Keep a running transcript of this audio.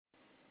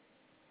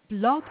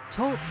Blog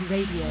Talk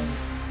Radio.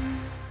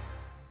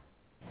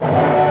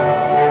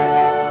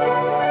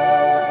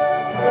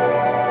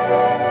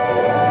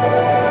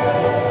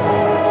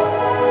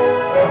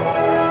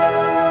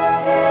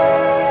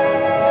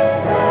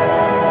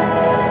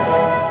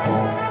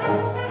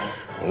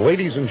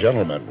 Ladies and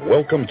gentlemen,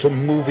 welcome to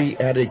Movie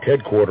Addict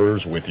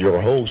Headquarters with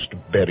your host,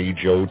 Betty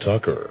Jo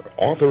Tucker,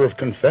 author of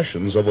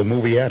Confessions of a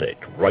Movie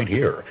Addict, right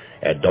here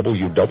at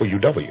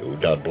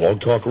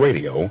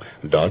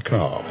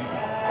www.blogtalkradio.com.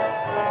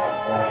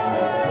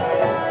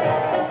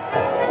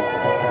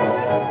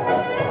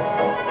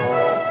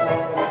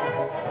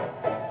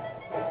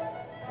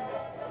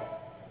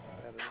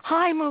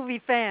 Hi,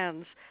 movie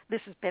fans. This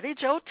is Betty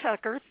Jo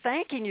Tucker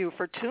thanking you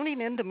for tuning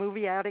in to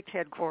Movie Addict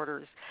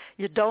Headquarters.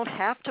 You don't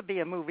have to be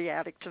a movie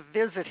addict to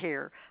visit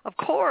here, of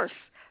course,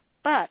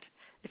 but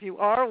if you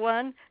are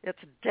one, it's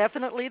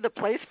definitely the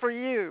place for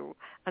you,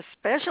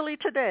 especially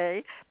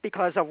today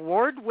because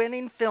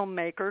award-winning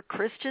filmmaker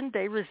Christian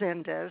de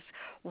Rezendes,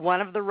 one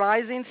of the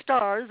rising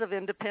stars of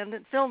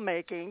independent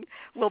filmmaking,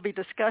 will be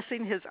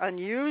discussing his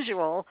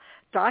unusual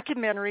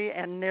documentary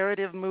and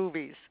narrative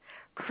movies.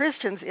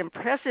 Christian's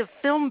impressive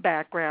film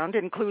background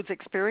includes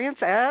experience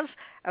as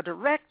a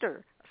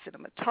director, a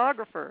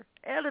cinematographer,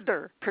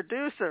 editor,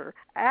 producer,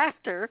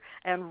 actor,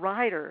 and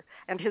writer,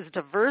 and his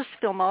diverse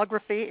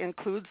filmography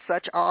includes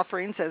such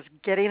offerings as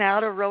Getting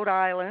Out of Rhode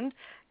Island,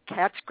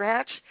 Cat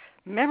Scratch,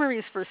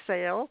 Memories for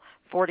Sale,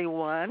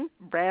 41,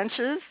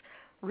 Branches,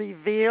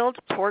 Revealed,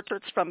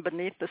 Portraits from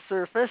Beneath the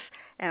Surface,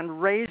 and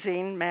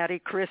Raising Matty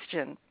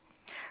Christian.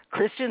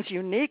 Christian's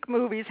unique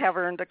movies have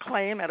earned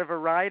acclaim at a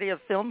variety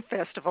of film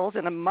festivals,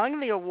 and among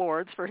the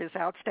awards for his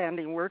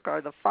outstanding work are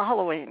the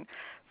following: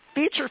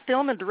 Feature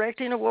Film and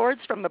Directing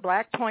Awards from the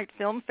Black Point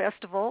Film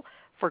Festival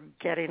for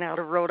Getting Out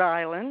of Rhode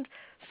Island,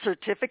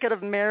 Certificate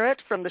of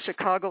Merit from the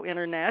Chicago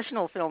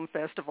International Film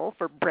Festival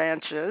for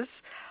Branches,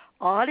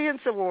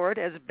 Audience Award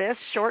as Best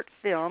Short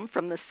Film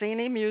from the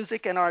Sene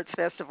Music and Arts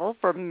Festival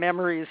for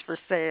Memories for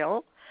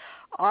Sale,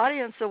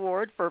 Audience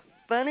Award for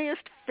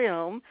Funniest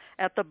Film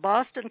at the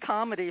Boston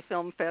Comedy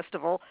Film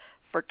Festival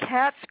for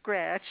Cat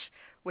Scratch,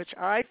 which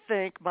I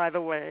think, by the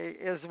way,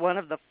 is one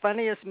of the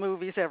funniest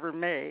movies ever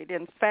made.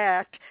 In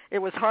fact, it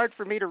was hard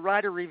for me to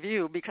write a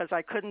review because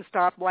I couldn't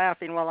stop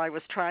laughing while I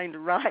was trying to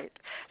write.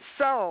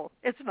 So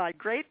it's my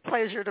great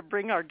pleasure to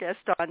bring our guest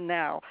on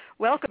now.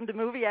 Welcome to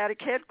Movie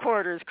Addict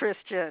Headquarters,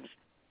 Christian.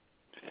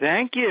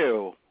 Thank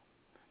you.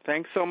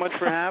 Thanks so much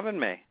for having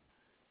me.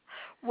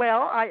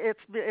 Well,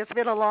 it's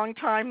been a long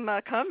time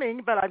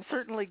coming, but I'm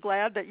certainly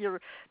glad that you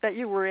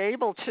were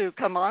able to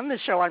come on the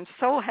show. I'm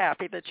so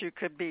happy that you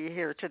could be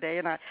here today,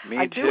 and I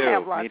do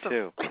have lots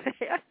of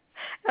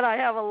and I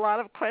have a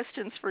lot of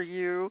questions for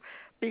you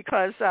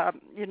because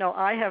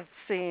I have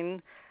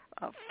seen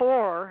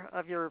 4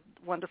 of your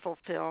wonderful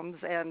films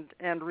and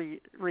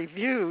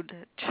reviewed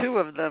 2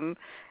 of them.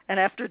 And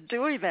after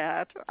doing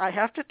that, I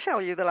have to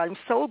tell you that I'm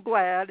so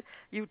glad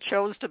you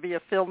chose to be a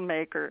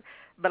filmmaker.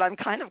 But I'm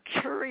kind of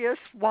curious,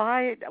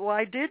 why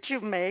did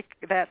you make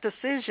that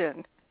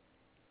decision?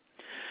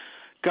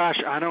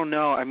 Gosh, I don't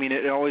know. I mean,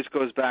 it always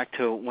goes back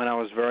to when I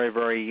was very,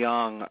 very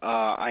young.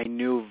 I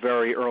knew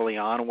very early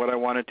on what I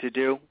wanted to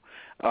do,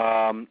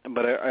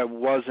 but I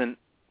wasn't,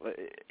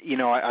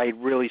 I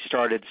really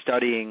started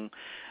studying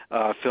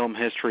film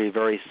history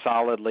very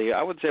solidly,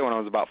 I would say when I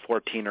was about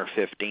 14 or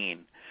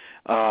 15.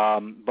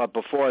 But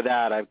before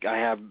that, I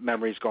have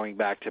memories going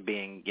back to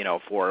being, 4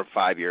 or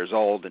 5 years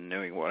old and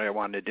knowing what I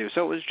wanted to do.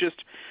 So it was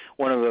just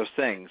one of those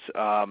things.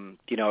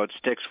 It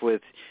sticks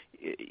with,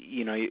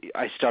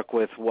 I stuck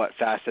with what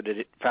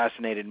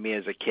fascinated me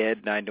as a kid,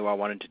 and I knew I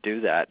wanted to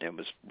do that. And it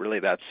was really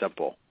that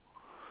simple.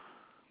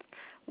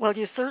 Well,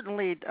 you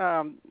certainly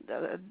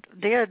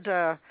did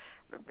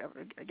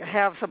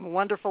have some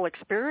wonderful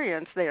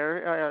experience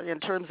there in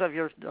terms of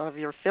your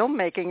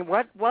filmmaking.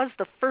 What was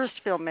the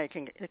first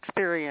filmmaking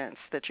experience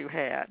that you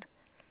had?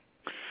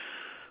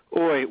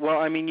 Well,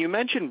 I mean, you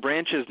mentioned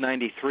Branches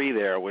 '93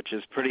 there, which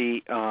is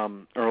pretty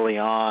early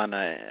on.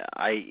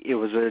 It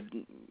was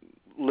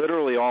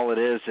literally all it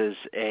is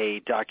a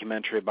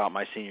documentary about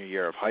my senior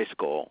year of high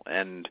school,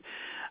 and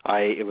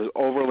it was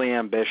overly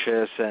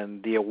ambitious,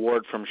 and the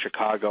award from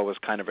Chicago was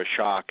kind of a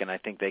shock, and I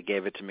think they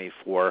gave it to me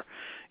for,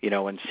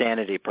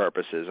 insanity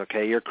purposes.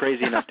 Okay, you're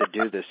crazy enough to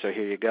do this, so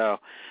here you go.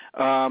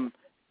 I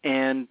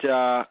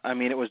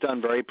mean, it was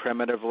done very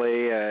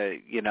primitively,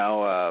 8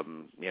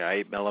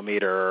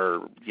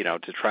 millimeter,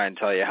 to try and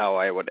tell you how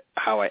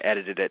I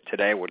edited it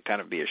today would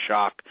kind of be a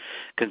shock,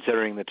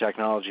 considering the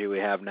technology we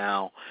have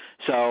now.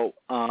 So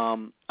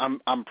I'm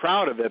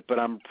proud of it, but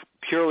I'm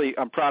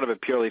proud of it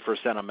purely for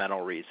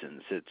sentimental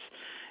reasons. It's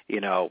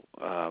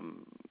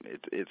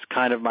it's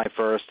kind of my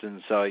first,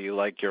 and so you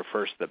like your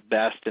first the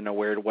best in a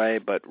weird way,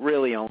 but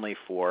really only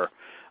for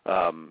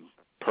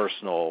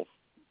personal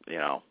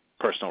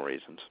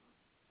reasons.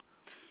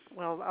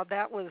 Well,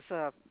 that was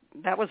a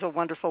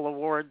wonderful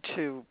award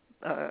to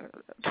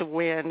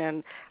win,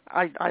 and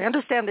I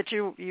understand that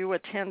you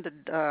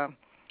attended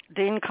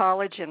Dean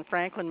College in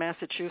Franklin,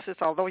 Massachusetts,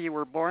 although you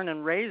were born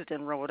and raised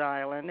in Rhode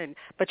Island.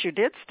 But you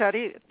did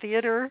study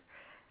theater,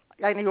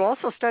 and you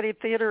also studied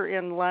theater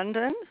in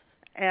London.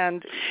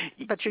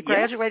 But you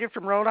graduated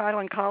from Rhode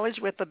Island College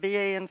with a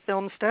BA in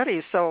Film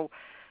Studies. So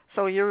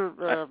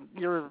your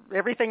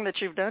everything that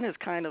you've done has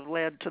kind of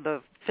led to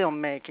the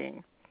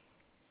filmmaking.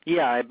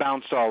 Yeah, I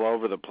bounced all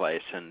over the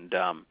place, and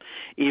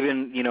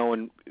even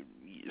in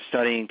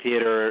studying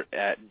theater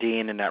at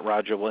Dean and at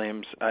Roger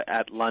Williams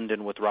at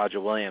London with Roger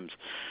Williams.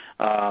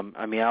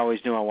 I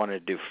always knew I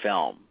wanted to do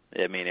film.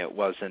 It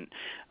wasn't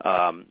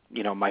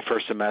my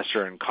first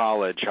semester in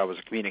college. I was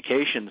a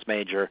communications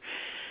major.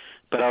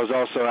 But I was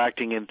also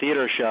acting in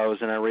theater shows,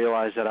 and I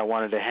realized that I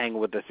wanted to hang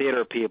with the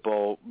theater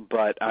people,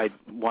 but I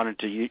wanted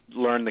to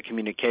learn the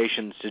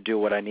communications to do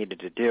what I needed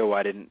to do.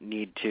 I didn't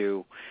need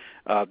to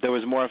there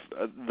was more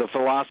the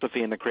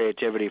philosophy and the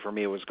creativity for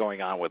me was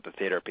going on with the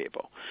theater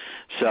people.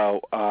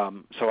 So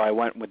I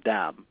went with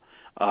them,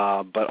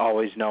 but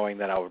always knowing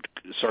that I would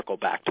circle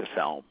back to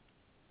film,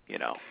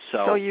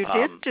 So you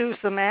did do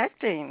some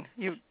acting.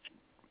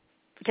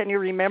 Can you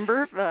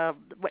remember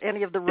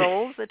any of the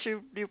roles that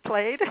you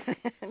played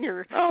in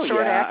your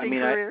short acting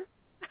career?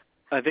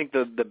 I think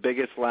the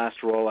biggest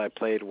last role I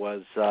played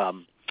was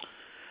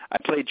I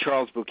played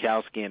Charles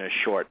Bukowski in a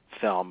short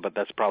film, but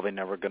that's probably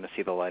never going to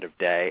see the light of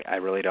day. I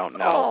really don't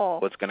know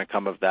what's going to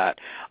come of that.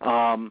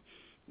 Before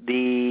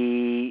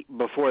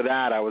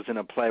that, I was in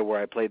a play where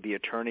I played the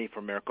attorney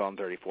for Miracle on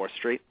 34th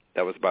Street.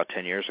 That was about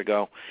 10 years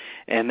ago.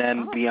 And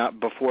then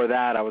before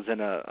that, I was in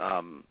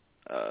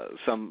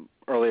some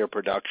earlier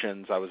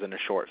productions. I was in a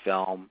short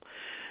film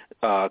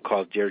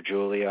called Dear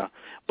Julia.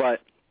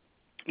 But,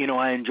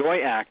 I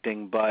enjoy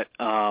acting, but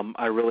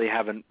I really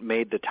haven't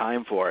made the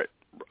time for it,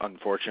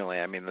 unfortunately.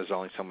 There's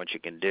only so much you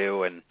can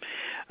do, and,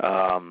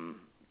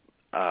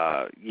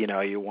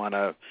 you want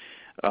to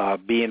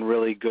be in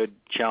really good,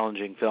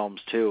 challenging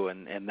films, too,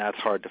 and that's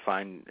hard to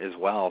find as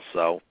well.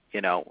 So,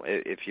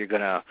 if you're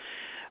going to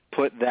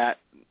put that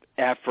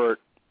effort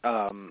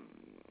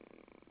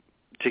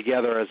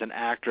together as an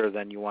actor,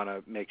 then you want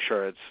to make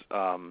sure it's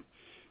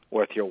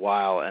worth your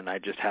while, and I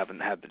just haven't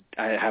had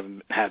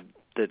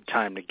the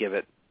time to give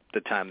it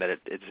the time that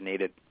it's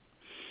needed.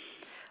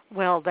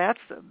 Well, that's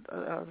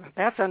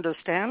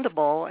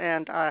understandable,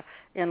 and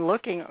in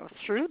looking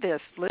through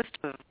this list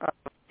of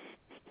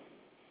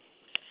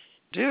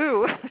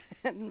do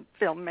in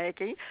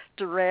filmmaking,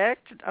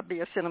 direct, be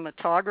a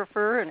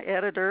cinematographer, an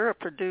editor, a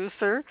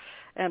producer,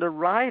 and a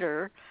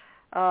writer.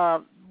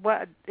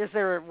 What is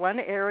there one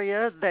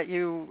area that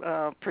you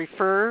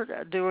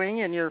prefer doing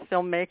in your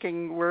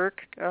filmmaking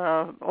work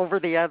over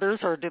the others,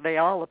 or do they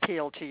all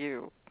appeal to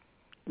you?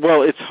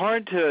 Well, it's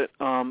hard to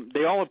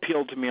they all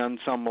appeal to me on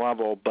some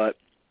level, but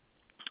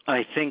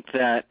I think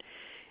that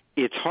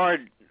it's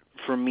hard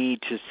for me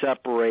to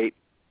separate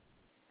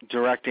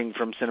directing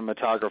from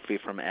cinematography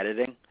from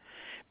editing,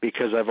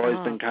 because I've always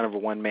been kind of a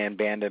one-man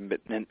band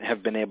and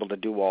have been able to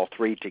do all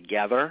three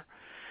together.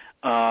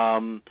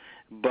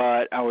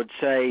 But I would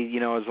say,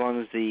 as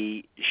long as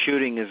the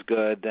shooting is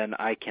good, then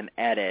I can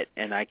edit,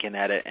 and I can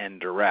edit and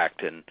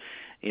direct. And,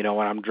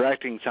 when I'm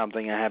directing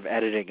something, I have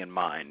editing in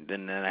mind,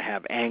 and then I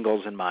have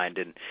angles in mind.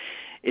 And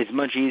it's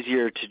much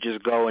easier to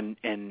just go and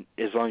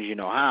as long as you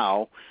know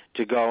how,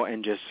 to go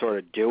and just sort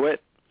of do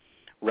it,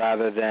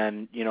 rather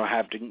than,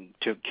 have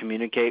to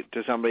communicate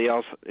to somebody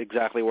else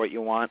exactly what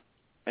you want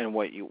and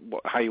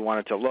how you want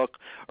it to look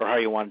or how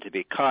you want it to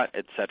be cut,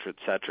 et cetera, et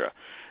cetera.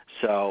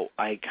 So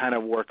I kind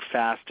of work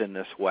fast in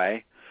this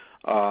way,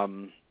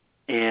 and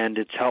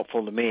it's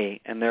helpful to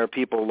me. And there are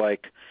people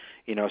like,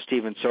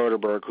 Steven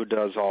Soderbergh, who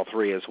does all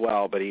three as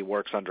well, but he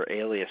works under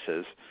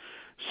aliases.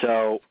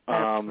 So,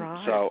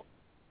 that's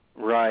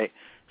right.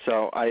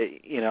 So I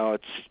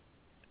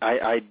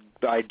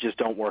just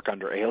don't work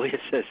under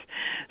aliases.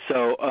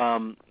 So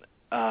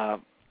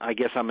I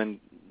guess I'm in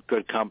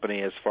good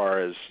company as far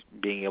as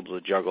being able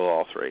to juggle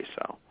all three.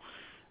 So.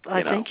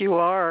 I think you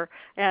are,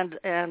 and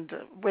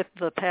with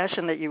the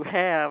passion that you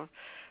have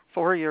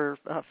for your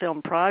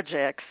film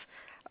projects,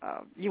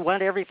 you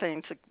want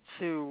everything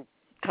to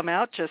come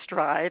out just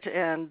right,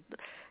 and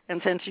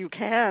since you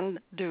can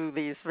do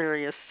these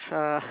various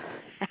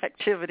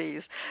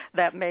activities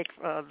that make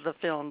the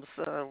films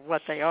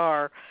what they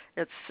are,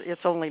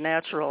 it's only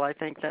natural, I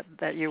think,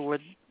 that you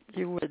would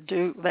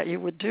do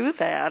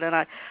that.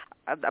 And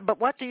but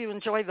what do you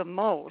enjoy the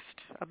most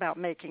about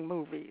making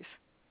movies?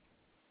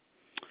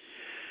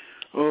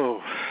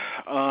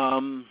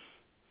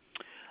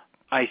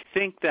 I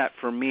think that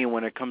for me,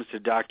 when it comes to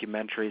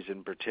documentaries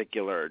in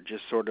particular,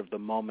 just sort of the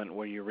moment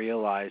where you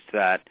realize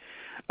that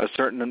a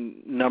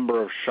certain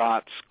number of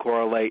shots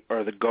correlate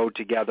or that go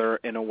together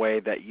in a way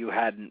that you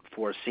hadn't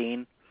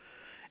foreseen,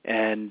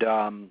 and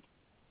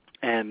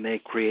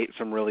they create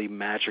some really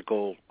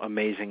magical,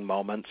 amazing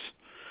moments.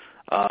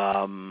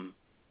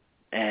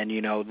 And,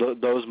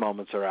 those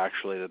moments are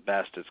actually the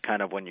best. It's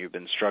kind of when you've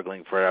been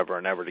struggling forever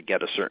and ever to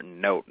get a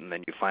certain note, and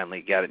then you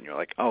finally get it, and you're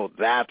like, oh,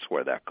 that's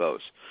where that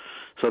goes.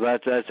 So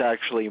that's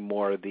actually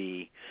more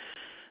the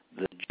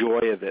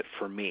joy of it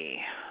for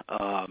me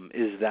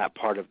is that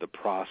part of the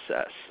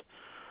process.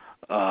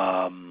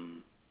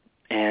 And,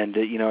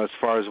 as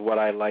far as what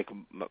I like,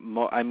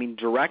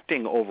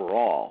 directing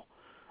overall,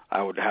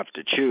 I would have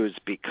to choose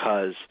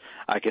because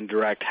I can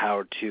direct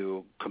how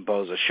to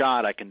compose a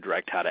shot, I can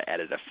direct how to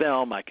edit a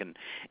film,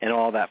 and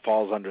all that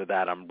falls under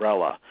that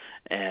umbrella.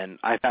 And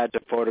I've had to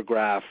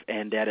photograph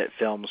and edit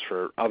films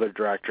for other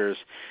directors,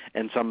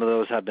 and some of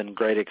those have been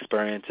great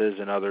experiences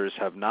and others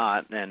have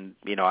not. And,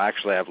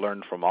 actually I've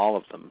learned from all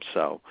of them.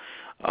 So,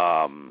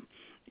 and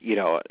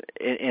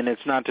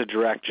it's not to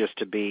direct just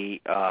to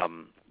be, a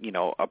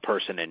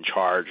person in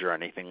charge or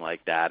anything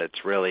like that.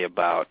 It's really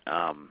about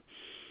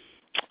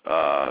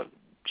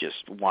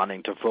just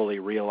wanting to fully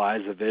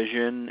realize a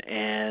vision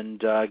and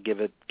give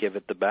it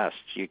the best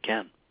you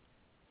can.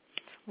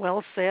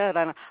 Well said.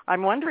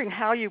 I'm wondering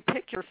how you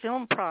pick your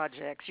film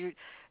projects.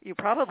 You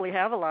probably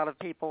have a lot of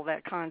people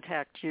that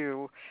contact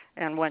you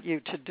and want you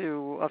to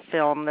do a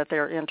film that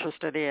they're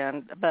interested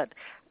in. But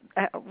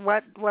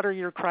what are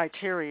your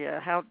criteria?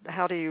 How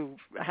do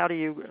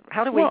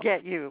we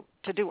get you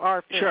to do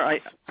our film? Sure.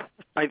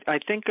 I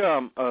think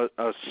a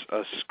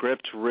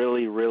script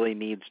really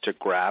needs to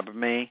grab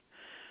me,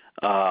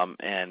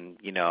 and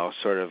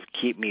sort of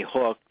keep me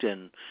hooked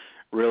and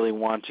really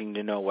wanting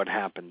to know what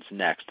happens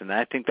next. And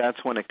I think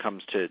that's when it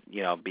comes to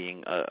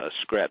being a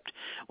script.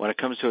 When it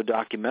comes to a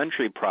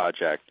documentary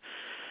project,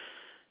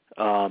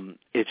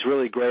 it's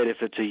really great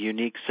if it's a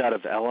unique set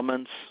of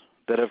elements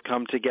that have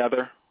come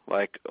together.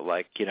 Like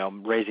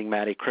Raising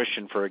Matty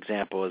Christian, for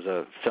example, is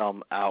a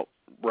film out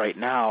right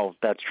now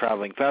that's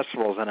traveling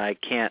festivals, and I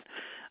can't,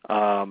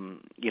 I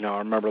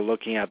remember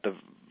looking at the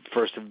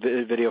first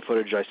video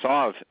footage I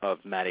saw of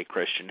Matty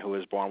Christian, who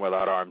was born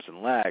without arms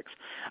and legs.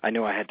 I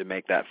knew I had to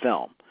make that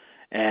film,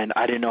 and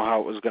I didn't know how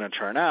it was going to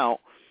turn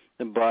out,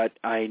 but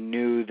I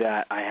knew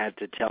that I had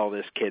to tell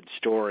this kid's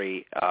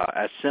story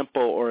as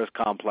simple or as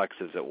complex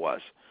as it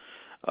was.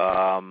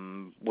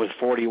 With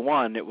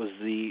 41, it was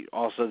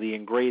also the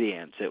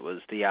ingredients. It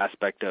was the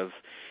aspect of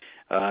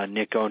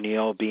Nick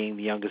O'Neill being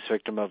the youngest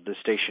victim of the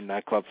station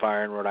nightclub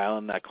fire in Rhode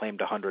Island that claimed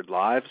 100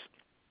 lives.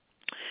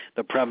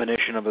 The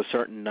premonition of a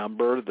certain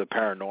number, the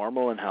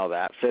paranormal, and how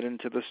that fit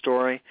into the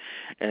story.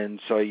 And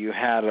so you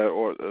had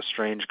a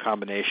strange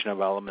combination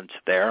of elements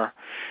there.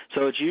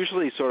 So it's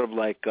usually sort of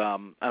like, a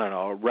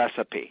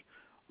recipe,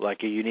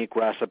 like a unique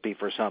recipe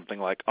for something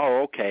like,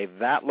 oh, okay,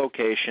 that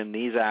location,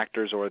 these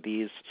actors or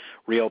these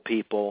real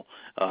people,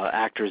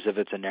 actors if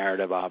it's a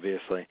narrative,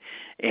 obviously,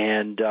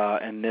 and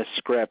this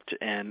script,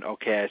 and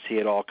okay, I see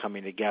it all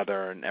coming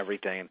together and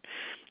everything.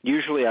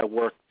 Usually I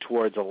work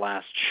towards a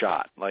last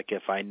shot, like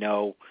if I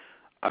know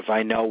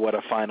what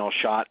a final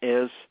shot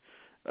is,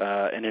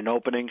 in an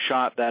opening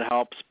shot, that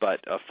helps,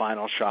 but a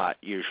final shot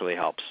usually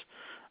helps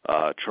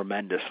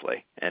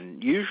tremendously,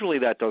 and usually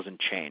that doesn't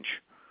change.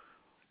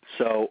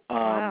 So,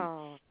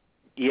 wow.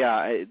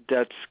 Yeah,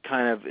 that's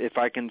kind of, if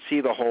I can see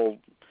the whole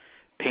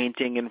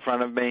painting in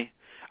front of me,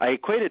 I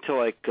equate it to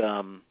like,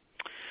 you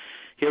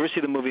ever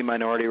see the movie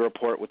Minority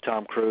Report with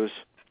Tom Cruise?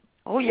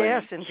 Oh,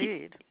 yes,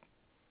 indeed.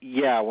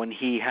 When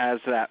he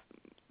has that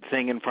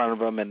thing in front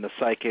of him and the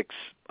psychics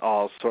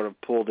all sort of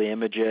pull the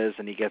images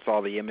and he gets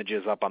all the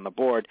images up on the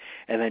board,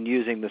 and then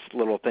using this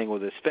little thing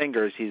with his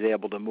fingers, he's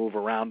able to move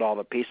around all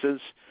the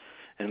pieces.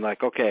 And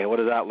like, okay, what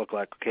does that look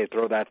like? Okay,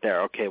 throw that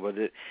there. Okay,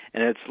 and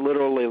it's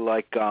literally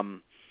like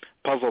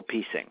puzzle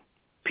piecing.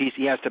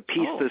 He has to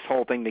piece this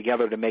whole thing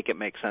together to make it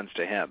make sense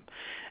to him.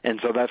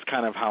 And so that's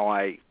kind of how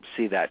I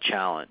see that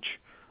challenge,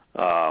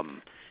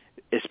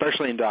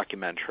 especially in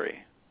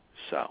documentary.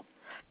 So,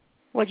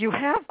 well, you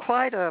have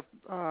quite a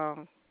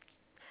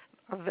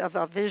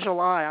visual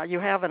eye. You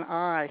have an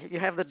eye. You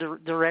have the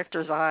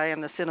director's eye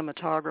and the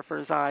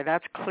cinematographer's eye.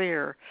 That's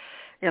clear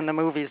in the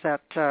movies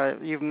that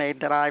you've made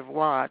that I've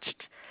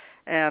watched.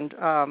 And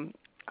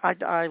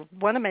I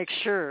want to make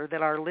sure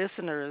that our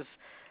listeners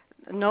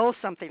know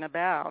something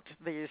about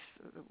these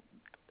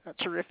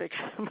terrific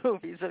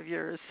movies of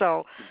yours.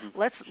 So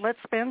let's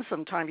spend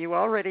some time. You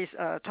already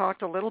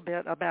talked a little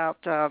bit about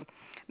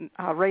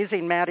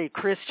Raising Matty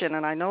Christian,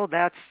 and I know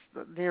that's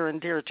near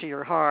and dear to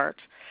your heart.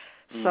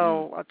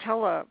 So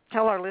tell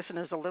our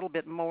listeners a little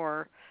bit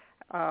more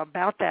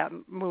about that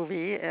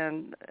movie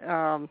and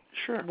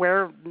sure,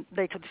 where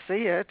they could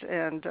see it,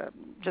 and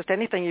just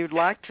anything you'd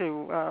like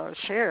to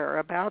share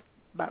about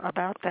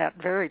that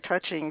very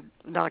touching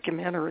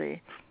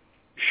documentary.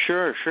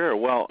 Sure.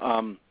 Well,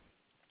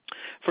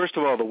 first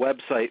of all, the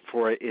website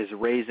for it is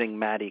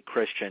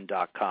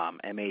raisingmattychristian.com,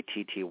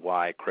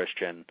 M-A-T-T-Y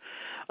Christian.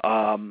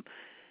 And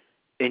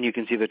you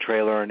can see the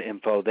trailer and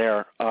info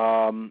there.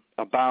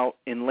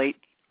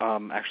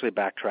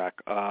 Backtrack.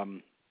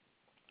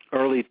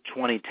 early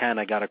 2010,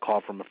 I got a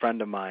call from a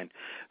friend of mine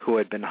who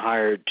had been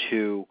hired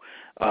to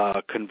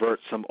convert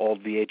some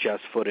old VHS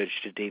footage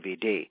to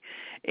DVD.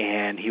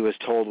 And he was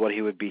told what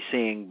he would be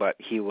seeing, but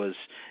he was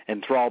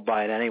enthralled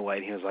by it anyway.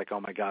 And he was like, oh,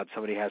 my God,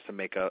 somebody has to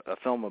make a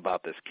film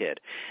about this kid.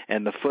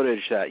 And the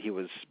footage that he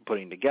was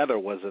putting together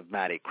was of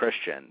Matty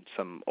Christian,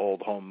 some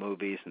old home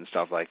movies and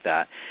stuff like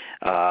that.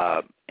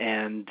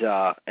 And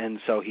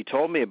so he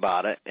told me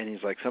about it, and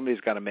he's like,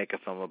 somebody's got to make a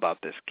film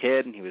about this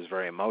kid, and he was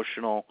very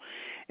emotional.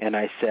 And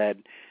I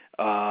said,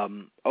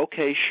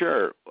 okay,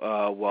 sure.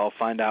 Well,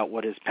 find out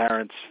what his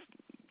parents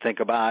think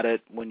about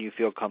it when you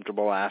feel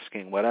comfortable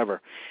asking,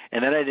 whatever.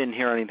 And then I didn't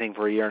hear anything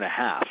for a year and a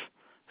half,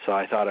 so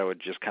I thought I would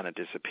just kind of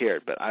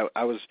disappeared. But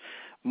I was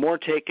more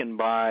taken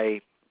by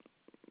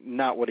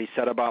not what he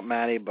said about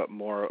Matty, but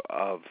more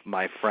of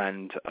my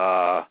friend's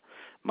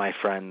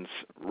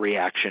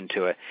reaction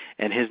to it.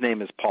 And his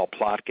name is Paul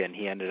Plotkin.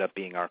 He ended up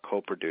being our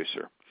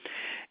co-producer.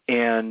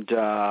 And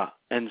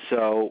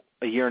so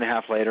a year and a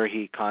half later,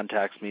 he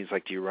contacts me. He's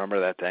like, do you remember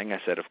that thing? I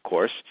said, of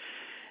course.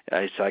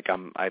 He's like,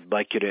 I'd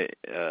like you to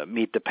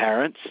meet the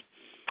parents.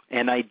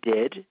 And I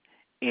did.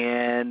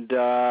 And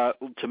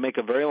to make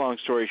a very long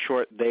story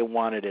short, they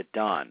wanted it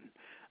done.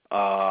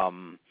 So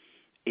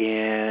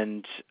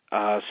in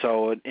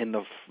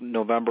the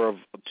November of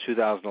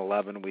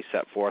 2011, we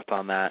set forth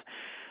on that.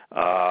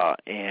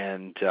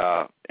 And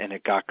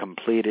it got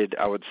completed,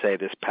 I would say,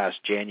 this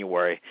past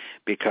January,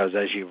 because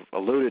as you've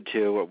alluded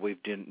to,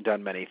 we've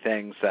done many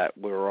things that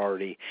we were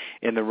already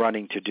in the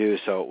running to do,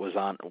 so it was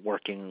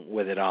working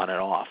with it on and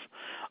off.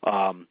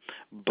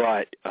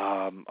 But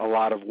a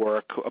lot of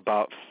work,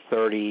 about a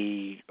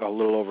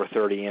little over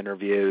 30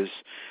 interviews,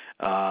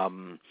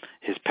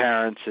 his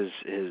parents,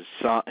 his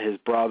son, his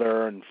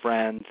brother, and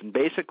friends, and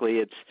basically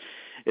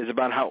it's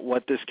about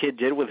what this kid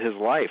did with his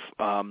life.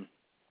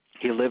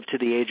 He lived to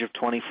the age of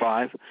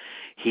 25.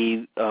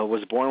 He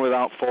was born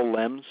without full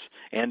limbs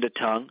and a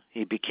tongue.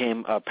 He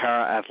became a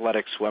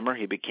para-athletic swimmer.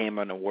 He became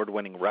an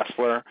award-winning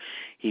wrestler.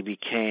 He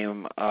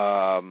became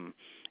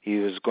he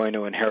was going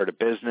to inherit a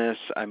business.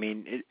 I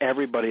mean,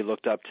 everybody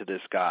looked up to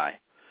this guy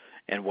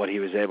and what he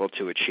was able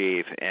to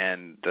achieve,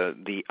 and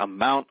the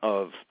amount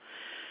of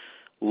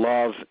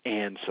love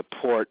and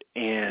support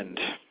and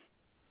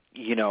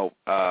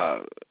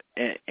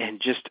and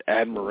just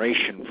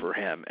admiration for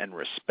him and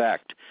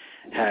respect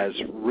has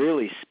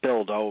really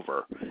spilled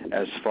over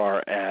as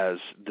far as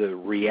the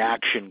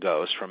reaction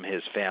goes from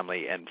his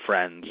family and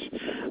friends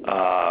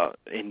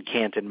in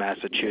Canton,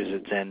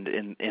 Massachusetts, and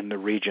in the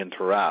region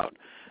throughout.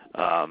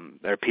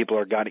 People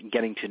are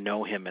getting to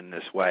know him in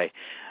this way.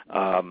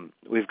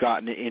 We've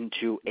gotten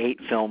into 8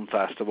 film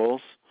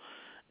festivals,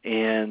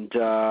 and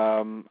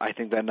I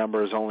think that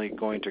number is only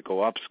going to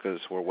go up because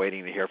we're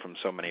waiting to hear from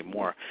so many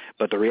more.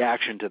 But the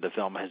reaction to the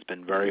film has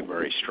been very,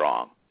 very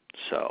strong.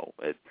 So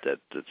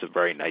it's a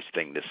very nice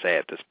thing to say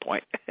at this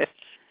point.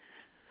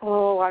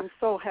 Oh, I'm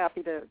so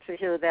happy to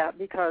hear that,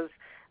 because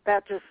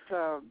that just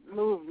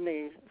moved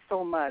me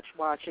so much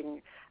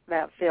watching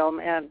that film,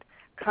 and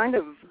kind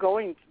of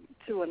going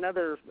to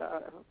another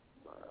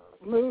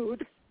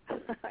mood.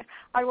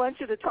 I want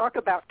you to talk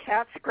about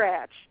Cat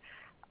Scratch.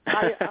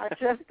 I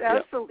just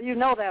absolutely,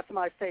 that's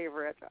my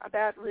favorite.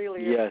 That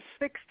really is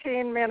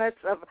 16 minutes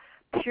of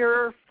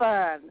pure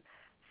fun.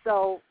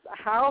 So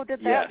how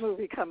did that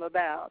movie come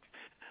about?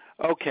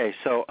 Okay,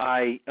 so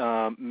I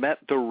met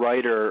the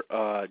writer,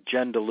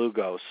 Jen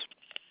DeLugos,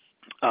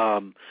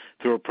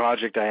 through a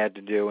project I had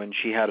to do, and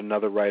she had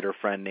another writer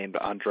friend named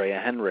Andrea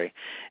Henry.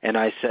 And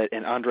I said,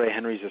 and Andrea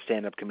Henry's a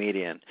stand-up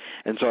comedian.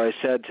 And so I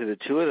said to the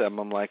two of them,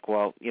 I'm like,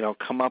 well,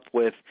 come up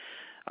with,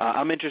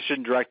 I'm interested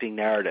in directing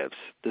narratives.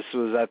 This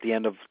was at the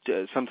end of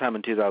sometime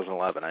in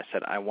 2011. I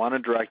said, I want to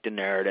direct a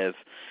narrative.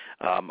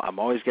 I'm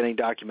always getting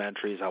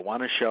documentaries. I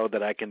want to show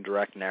that I can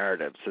direct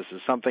narratives. This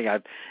is something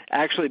I've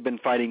actually been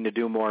fighting to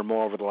do more and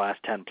more over the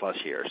last 10-plus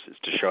years, is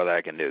to show that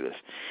I can do this.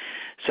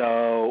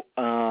 So,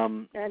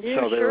 and you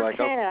so they sure were like,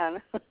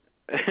 can. Oh.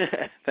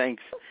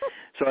 Thanks.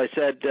 So I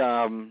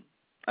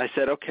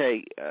said,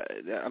 okay.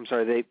 I'm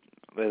sorry.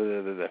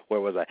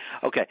 Where was I?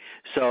 Okay.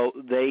 So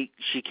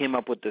she came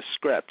up with this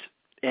script.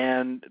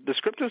 And the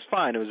script was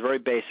fine. It was very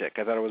basic.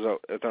 I thought it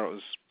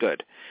was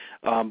good.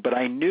 But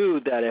I knew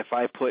that if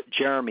I put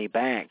Jeremy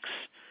Banks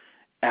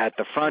at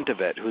the front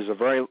of it, who's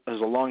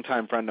a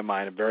longtime friend of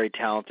mine, a very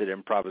talented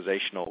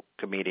improvisational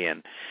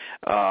comedian,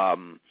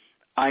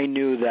 I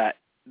knew that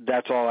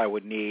that's all I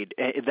would need.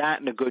 That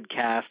and a good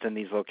cast and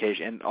these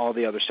locations, and all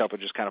the other stuff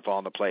would just kind of fall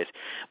into place.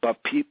 But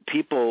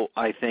people,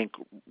 I think,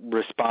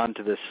 respond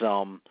to this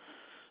film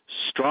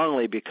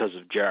strongly because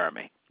of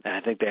Jeremy, and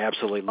I think they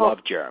absolutely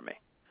love Jeremy.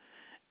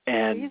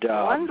 And he's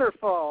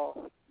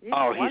wonderful. He's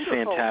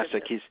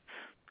fantastic.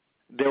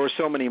 There were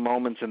so many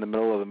moments in the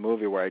middle of the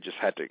movie where I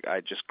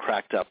just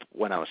cracked up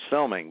when I was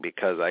filming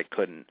because I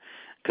couldn't,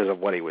 because of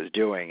what he was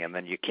doing, and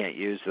then you can't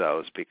use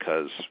those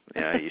because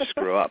you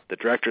screw up. The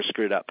director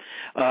screwed up.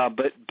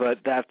 But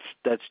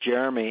that's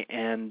Jeremy,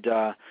 and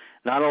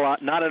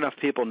not enough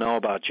people know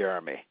about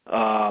Jeremy.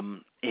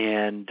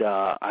 And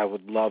I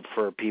would love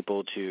for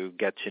people to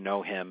get to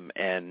know him,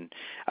 and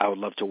I would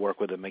love to work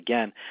with him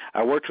again.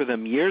 I worked with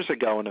him years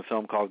ago in a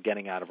film called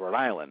Getting Out of Rhode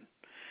Island.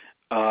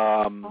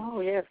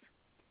 Oh, yes.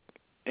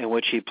 In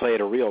which he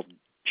played a real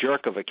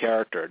jerk of a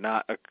character,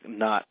 not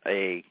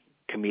a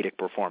comedic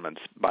performance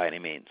by any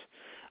means.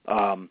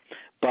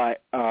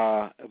 But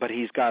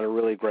he's got a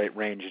really great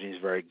range, and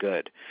he's very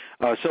good.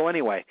 So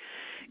anyway,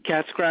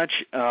 Cat Scratch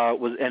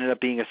ended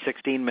up being a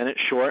 16-minute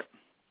short.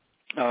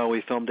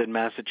 We filmed in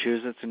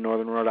Massachusetts and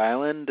northern Rhode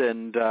Island,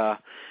 and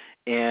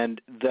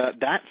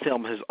that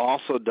film has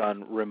also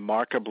done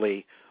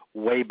remarkably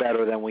way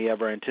better than we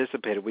ever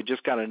anticipated. We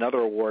just got another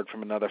award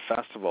from another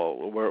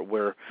festival.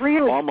 We're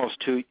really?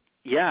 almost 2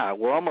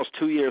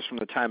 years from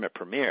the time it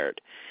premiered.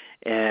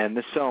 And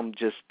this film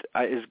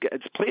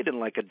it's played in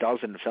like a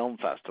dozen film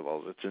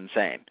festivals. It's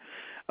insane.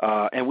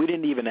 And we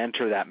didn't even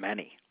enter that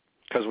many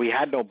because we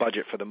had no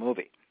budget for the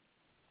movie.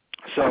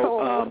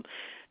 So,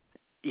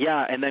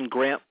 and then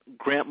Grant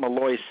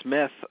Malloy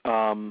Smith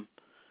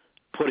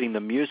putting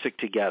the music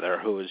together,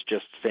 who was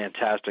just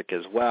fantastic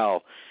as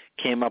well,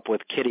 came up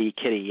with Kitty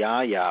Kitty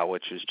Ya Ya,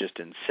 which was just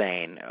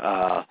insane.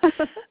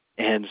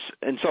 And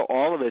so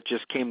all of it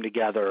just came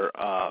together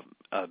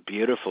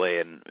beautifully,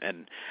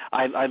 and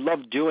I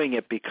love doing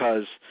it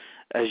because,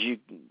 as you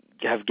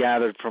have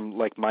gathered from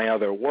like my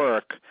other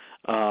work,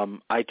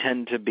 I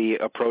tend to be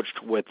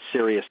approached with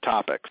serious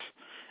topics,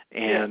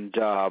 and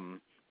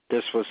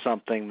this was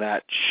something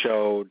that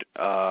showed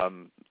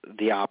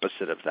the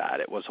opposite of that.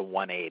 It was a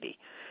 180,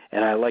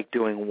 and I like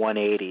doing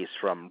 180s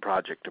from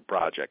project to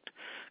project,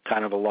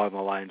 kind of along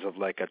the lines of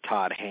like a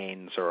Todd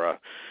Haynes or a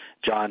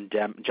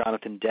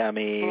Jonathan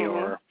Demme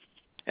or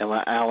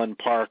Alan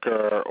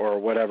Parker or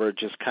whatever,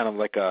 just kind of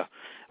like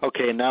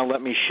okay, now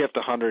let me shift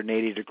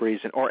 180 degrees,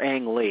 or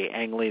Ang Lee.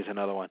 Ang Lee is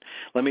another one.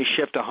 Let me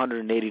shift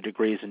 180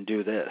 degrees and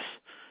do this,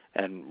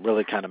 and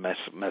really kind of mess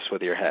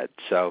with your head.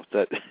 So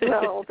that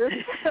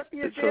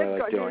you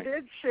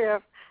did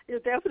shift. You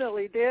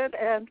definitely did,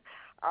 and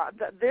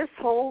this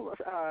whole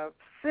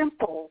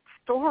simple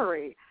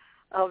story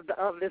of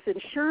this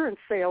insurance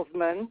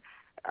salesman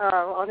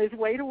on his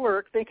way to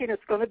work, thinking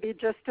it's going to be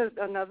just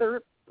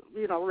another,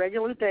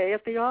 regular day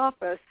at the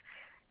office,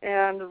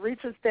 and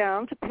reaches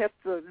down to pet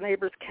the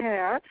neighbor's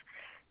cat,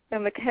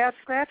 and the cat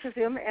scratches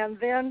him, and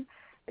then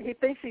he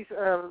thinks he's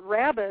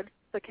rabid.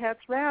 The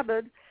cat's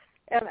rabid,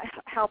 and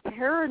how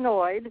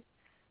paranoid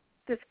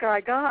this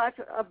guy got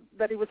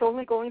that he was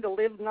only going to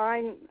live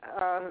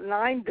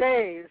 9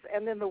 days,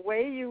 and then the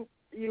way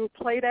you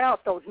played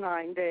out those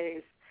 9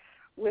 days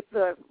with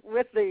the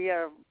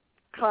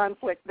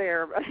conflict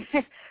there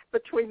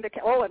between the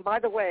and by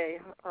the way,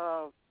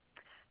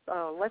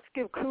 let's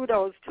give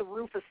kudos to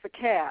Rufus the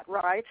cat,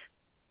 right?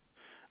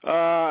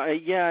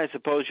 Yeah, I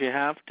suppose you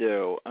have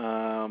to.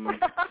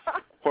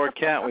 Poor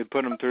cat, we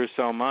put him through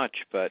so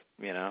much, but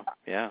yeah.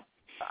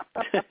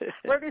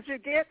 Where did you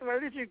get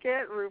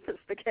Rufus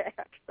the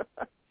cat?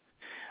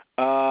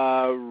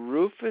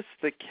 Rufus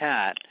the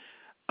cat.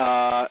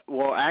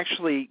 Well,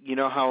 actually, you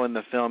know how in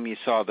the film you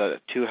saw the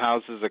two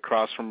houses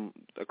across the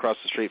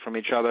street from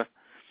each other?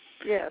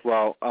 Yes.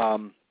 Well,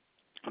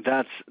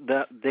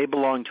 they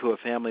belong to a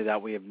family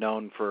that we have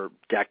known for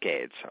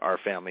decades. Our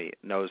family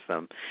knows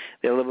them.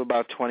 They live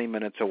about 20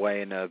 minutes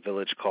away in a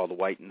village called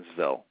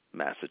Whitensville,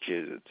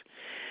 Massachusetts.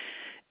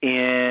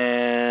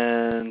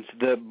 And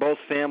both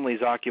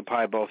families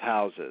occupy both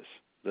houses.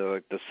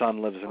 The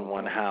son lives in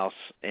one house,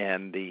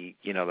 and the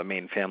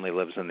main family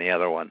lives in the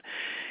other one.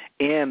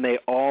 And they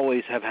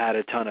always have had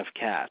a ton of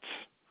cats.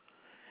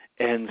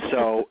 And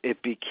so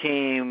it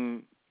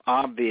became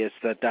obvious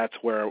that that's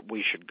where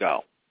we should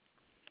go.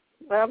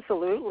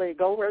 Absolutely.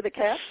 Go where the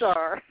cats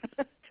are.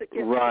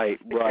 Right.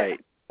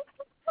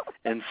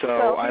 And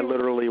so I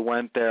literally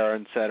went there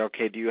and said,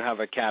 okay, do you have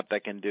a cat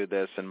that can do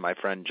this? And my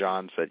friend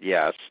John said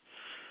yes.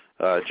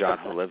 John,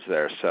 who lives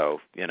there.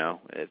 So, it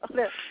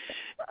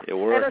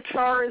worked. And a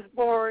star is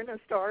born.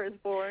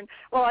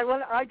 Well,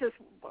 I just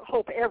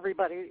hope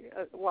everybody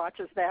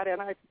watches that,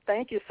 and I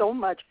thank you so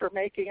much for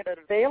making it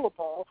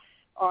available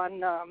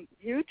on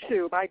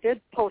YouTube. I did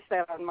post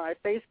that on my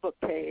Facebook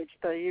page,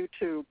 the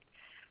YouTube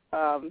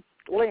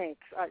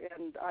links,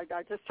 and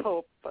I just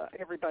hope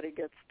everybody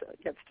gets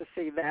to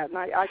see that. And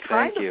I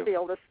kind of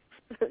feel this.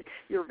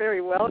 You're very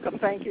welcome.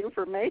 Thank you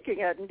for making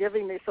it and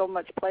giving me so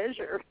much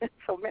pleasure and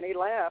so many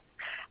laughs.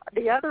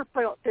 The other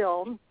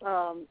film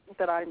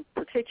that I'm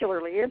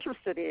particularly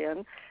interested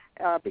in,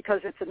 because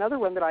it's another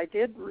one that I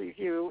did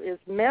review, is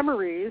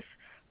Memories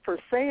for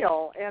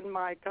Sale. And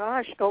my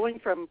gosh, going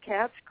from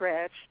Cat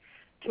Scratch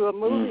to a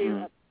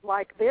movie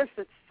like this,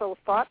 it's so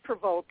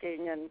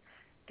thought-provoking and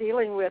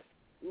dealing with,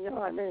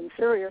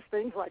 serious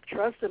things like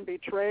trust and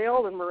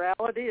betrayal and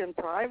morality and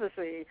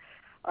privacy.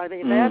 I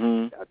mean,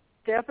 that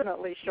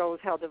definitely shows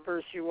how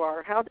diverse you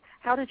are.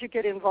 How did you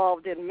get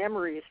involved in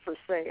Memories for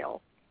Sale?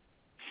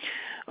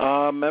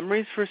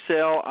 Memories for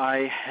Sale,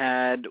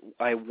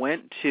 I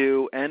went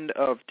to, end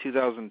of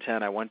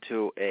 2010, I went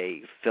to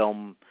a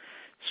film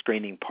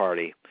screening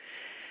party.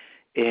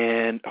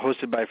 and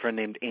hosted by a friend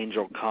named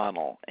Angel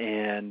Connell.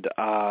 And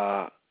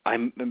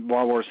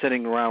while we're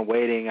sitting around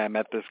waiting, I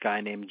met this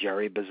guy named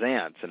Jerry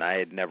Bazance, and I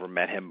had never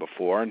met him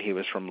before, and he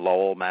was from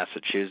Lowell,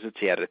 Massachusetts.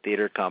 He had a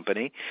theater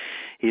company.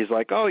 He's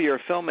like, "Oh, you're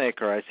a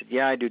filmmaker." I said,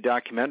 "Yeah, I do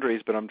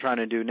documentaries, but I'm trying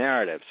to do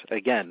narratives."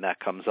 Again, that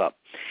comes up.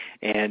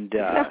 And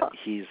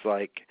he's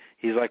like,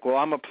 "Well,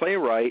 I'm a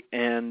playwright,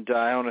 and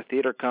I own a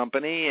theater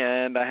company,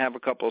 and I have a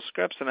couple of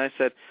scripts." And I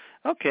said,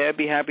 "Okay, I'd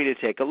be happy to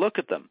take a look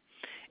at them."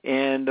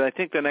 And I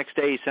think the next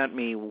day he sent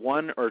me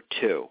one or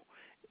two.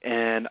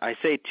 And I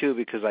say two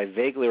because I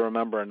vaguely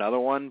remember another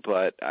one,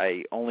 but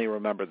I only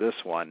remember this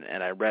one.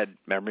 And I read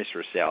Memories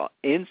for Sale.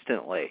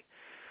 Instantly,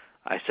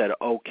 I said,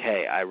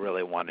 okay, I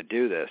really want to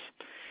do this.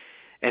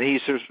 And he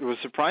was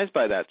surprised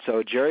by that.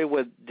 So Jerry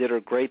did a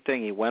great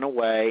thing. He went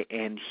away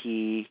and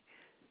he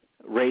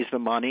raised the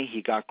money.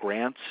 He got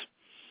grants.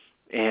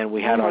 And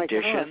we had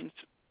auditions.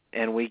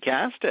 And we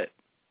cast it.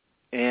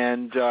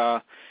 And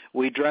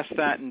we dressed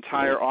that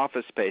entire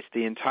office space.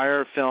 The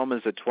entire film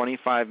is a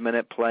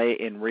 25-minute play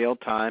in real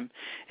time.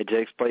 It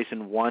takes place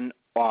in one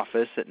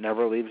office. It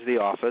never leaves the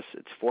office.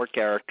 It's 4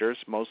 characters,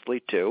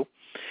 mostly 2.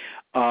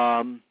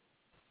 And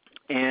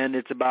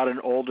it's about an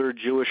older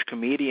Jewish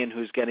comedian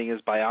who's getting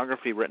his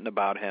biography written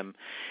about him.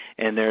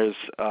 And there's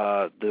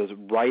the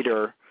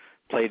writer,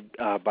 played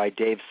by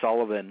Dave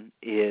Sullivan,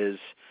 is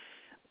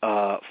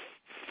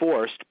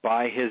forced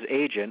by his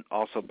agent,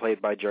 also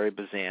played by Jerry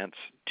Bazance,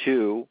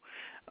 to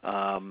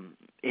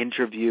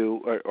interview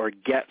or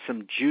get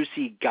some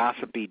juicy,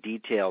 gossipy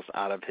details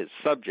out of his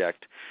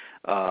subject,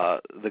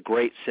 the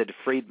great Sid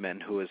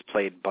Friedman, who is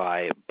played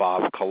by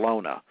Bob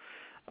Colonna,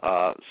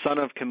 son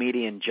of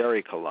comedian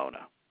Jerry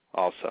Colonna,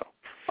 also.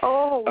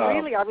 Oh,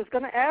 really? I was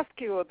going to ask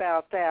you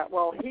about that.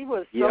 Well, he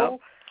was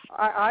so...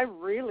 I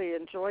really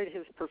enjoyed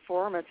his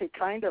performance. He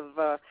kind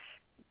of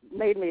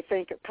made me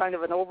think of kind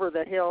of an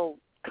over-the-hill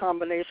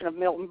combination of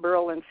Milton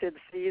Berle and Sid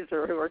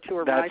Caesar, who are two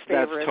of my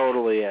favorites. That's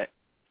totally it.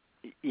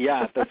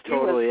 Yeah, that's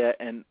totally it.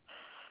 And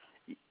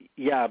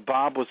yeah,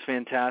 Bob was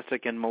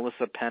fantastic, and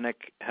Melissa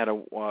Pennick had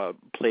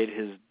played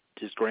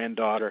his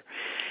granddaughter.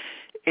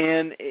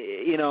 And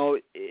you know,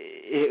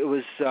 it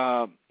was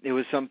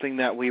something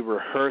that we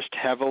rehearsed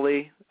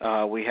heavily.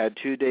 We had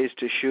 2 days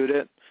to shoot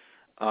it.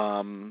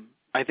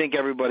 I think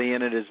everybody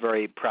in it is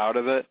very proud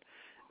of it.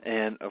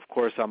 And, of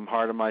course, I'm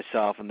hard on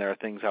myself, and there are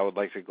things I would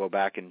like to go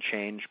back and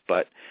change.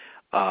 But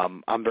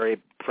I'm very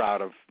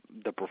proud of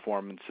the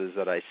performances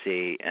that I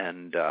see,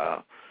 and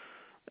you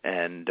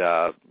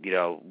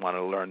know, want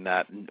to learn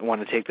that,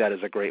 want to take that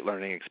as a great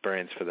learning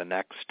experience for the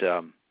next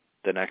film.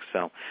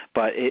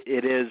 But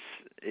it is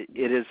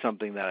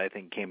something that I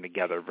think came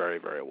together very,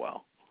 very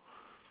well.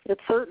 It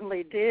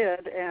certainly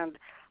did, and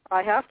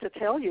I have to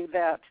tell you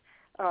that,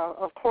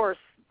 of course,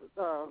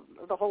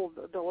 the whole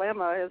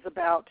dilemma is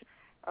about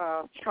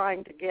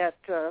trying to get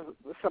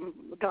some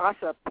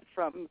gossip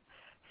from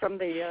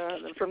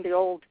the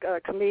old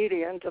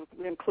comedian to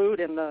include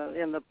in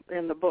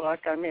the book.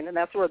 I mean, and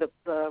that's where the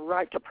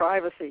right to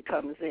privacy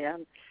comes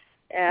in.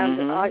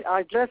 And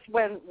I just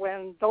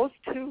when those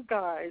two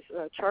guys,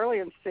 Charlie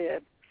and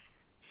Sid,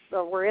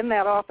 were in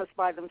that office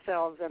by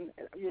themselves, and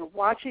you know,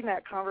 watching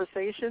that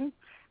conversation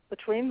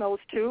between those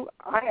two,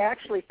 I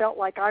actually felt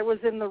like I was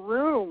in the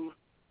room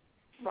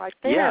right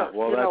there. Yeah,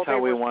 well, that's how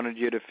we wanted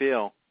you to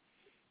feel.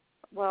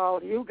 Well,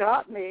 you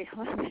got me.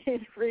 I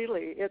mean,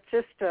 really, it's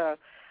just,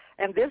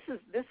 and this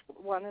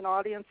won an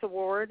audience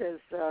award as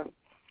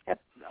at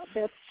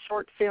Best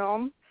Short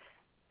Film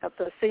at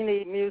the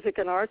Sene Music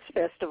and Arts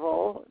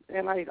Festival,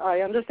 and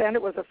I understand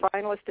it was a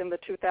finalist in the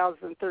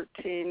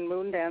 2013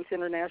 Moondance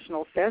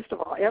International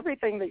Festival.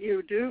 Everything that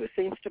you do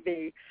seems to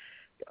be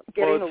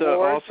getting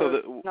awards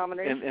or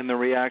nominations. And the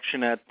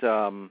reaction at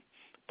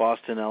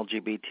Boston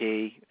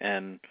LGBT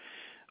and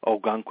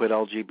Ogunquit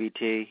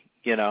LGBT.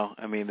 You know,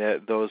 I mean,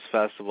 those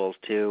festivals,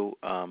 too,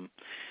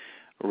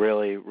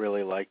 really,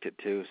 really liked it,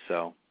 too.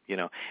 So, you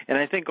know, and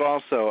I think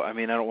also, I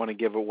mean, I don't want to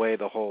give away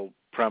the whole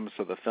premise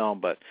of the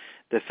film, but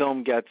the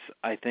film gets,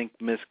 I think,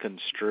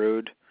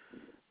 misconstrued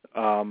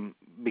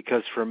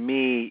because for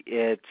me,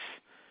 it's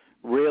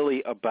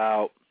really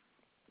about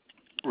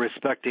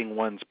respecting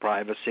one's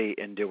privacy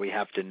and do we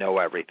have to know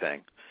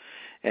everything.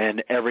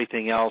 And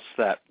everything else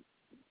that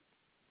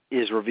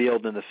is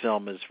revealed in the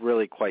film is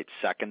really quite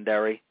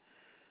secondary.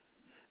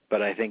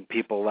 But I think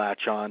people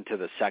latch on to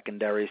the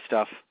secondary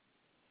stuff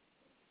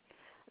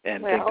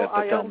and think that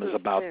the film is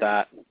about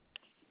that.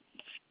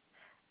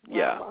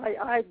 Yeah.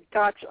 I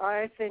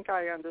think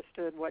I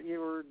understood what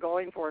you were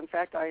going for. In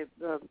fact, I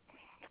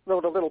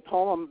wrote a little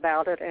poem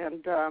about it,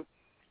 and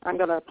I'm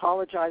going to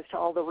apologize to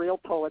all the real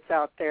poets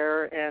out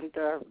there and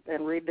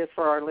read this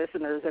for our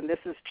listeners. And this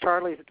is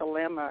Charlie's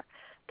dilemma.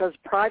 Does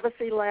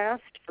privacy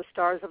last for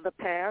stars of the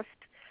past?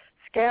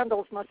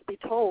 Scandals must be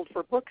told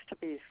for books to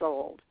be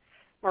sold.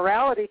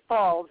 Morality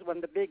falls when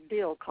the big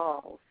deal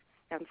calls,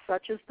 and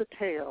such is the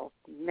tale,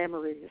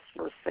 memories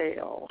for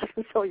sale.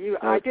 So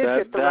I did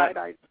get the right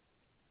idea.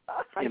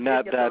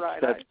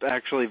 That's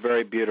actually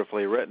very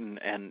beautifully written,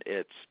 and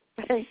it's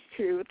Thank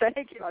you.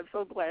 I'm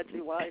so glad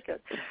you like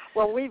it.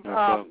 Well,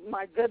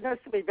 my goodness,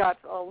 we've got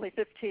only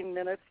 15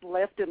 minutes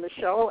left in the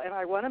show, and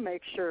I want to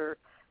make sure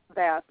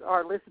that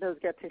our listeners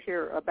get to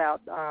hear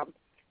about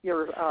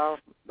your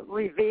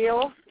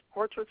reveal,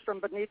 Portraits from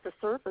Beneath the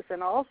Surface,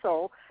 and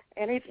also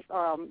any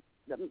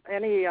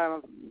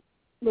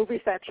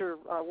movies that you're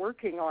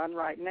working on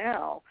right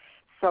now.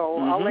 So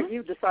I'll let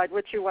you decide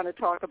what you want to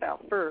talk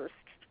about first.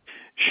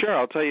 Sure,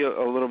 I'll tell you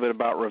a little bit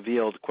about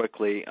Revealed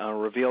quickly.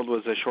 Revealed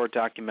was a short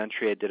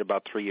documentary I did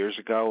about 3 years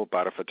ago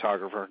about a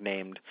photographer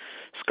named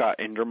Scott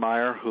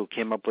Indermeyer who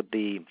came up with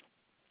the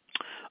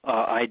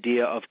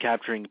idea of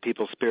capturing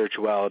people's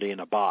spirituality in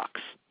a box.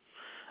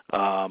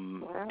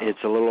 Wow.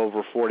 It's a little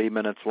over 40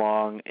 minutes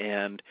long,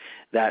 and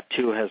that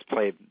too has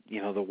played,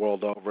 the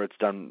world over. It's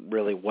done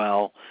really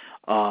well.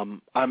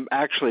 I'm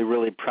actually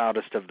really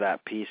proudest of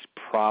that piece,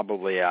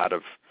 probably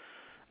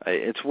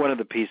it's one of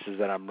the pieces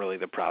that I'm really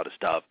the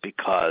proudest of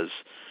because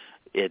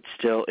it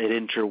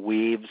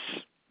interweaves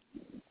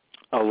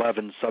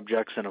 11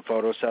 subjects in a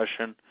photo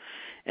session,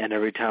 and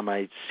every time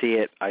I see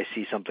it, I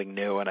see something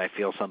new and I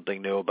feel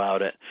something new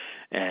about it,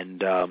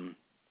 and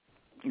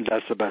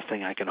that's the best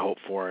thing I can hope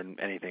for in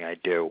anything I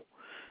do.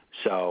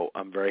 So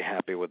I'm very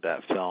happy with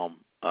that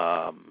film.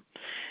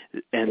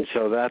 And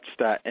so that's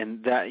that,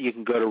 and that you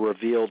can go to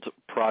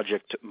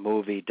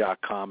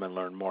revealedprojectmovie.com and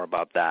learn more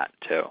about that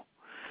too.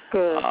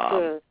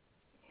 Good.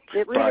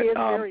 It really is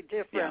very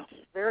different. Yeah.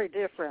 Very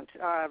different.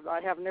 I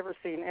have never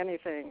seen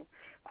anything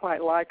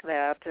quite like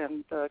that,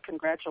 and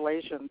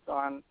congratulations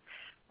on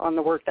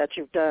the work that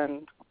you've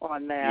done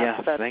on that.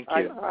 Yeah, but thank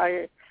you.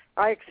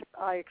 I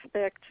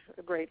expect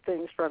great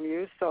things from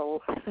you,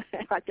 so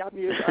I get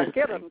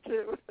them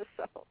too.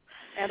 So,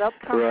 and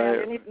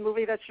upcoming, any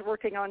movie that you're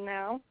working on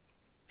now?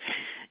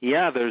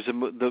 Yeah, there's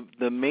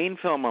the main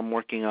film I'm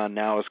working on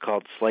now is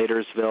called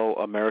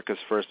Slatersville, America's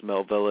First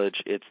Mill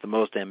Village. It's the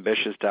most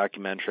ambitious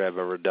documentary I've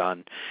ever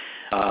done.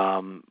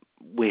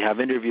 We have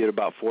interviewed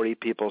about 40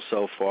 people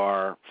so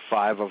far,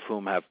 5 of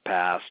whom have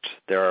passed.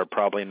 There are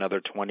probably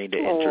another 20 to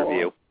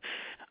interview.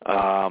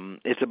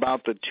 It's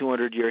about the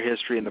 200-year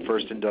history in the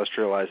first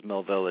industrialized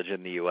mill village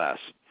in the U.S.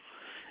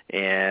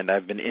 And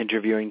I've been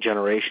interviewing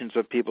generations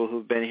of people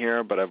who've been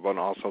here, but I've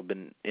also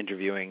been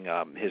interviewing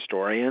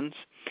historians.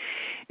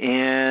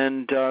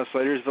 And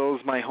Slatersville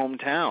is my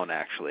hometown,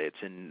 actually.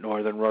 It's in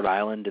northern Rhode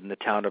Island in the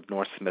town of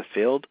North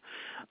Smithfield,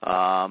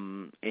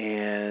 and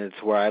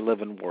it's where I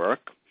live and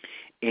work.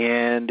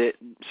 And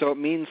so it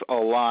means a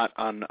lot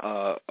on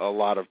a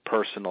lot of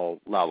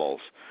personal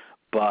levels,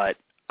 but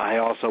I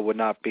also would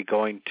not be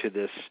going to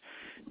this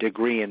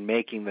degree in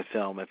making the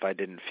film if I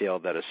didn't feel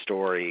that a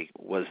story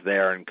was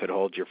there and could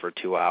hold you for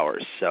 2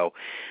 hours. So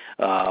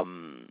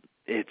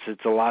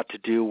it's a lot to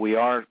do. We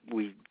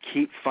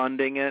keep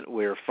funding it.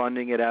 We're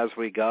funding it as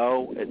we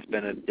go. It's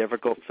been a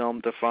difficult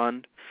film to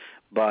fund,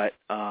 but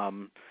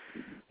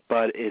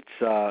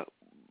it's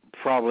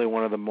probably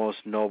one of the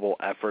most noble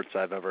efforts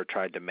I've ever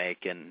tried to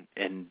make in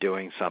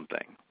doing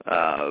something.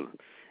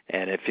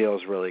 And it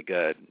feels really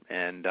good.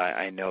 And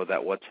I know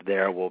that what's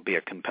there will be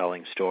a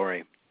compelling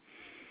story.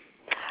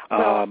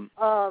 And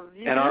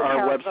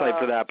our website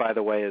for that, by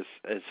the way, is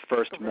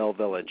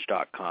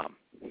firstmillvillage.com.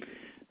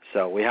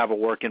 So we have a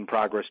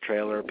work-in-progress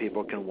trailer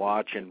people can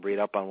watch and read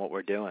up on what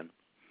we're doing.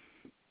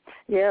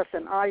 Yes,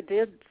 and I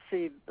did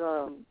see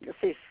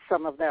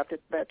some of that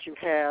you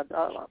had.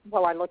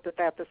 I looked at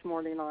that this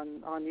morning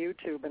on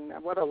YouTube, and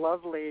what a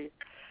lovely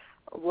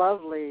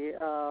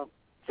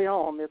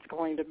film it's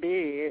going to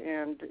be,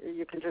 and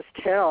you can just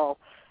tell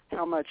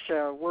how much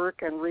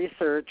work and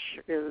research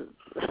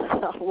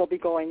will be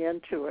going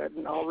into it,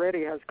 and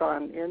already has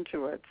gone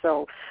into it.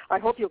 So I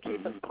hope you'll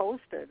keep us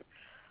posted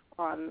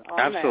on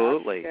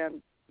Absolutely. that.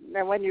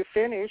 And when you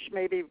finish,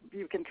 maybe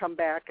you can come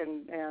back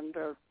and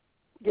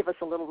give us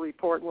a little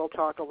report, and we'll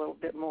talk a little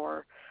bit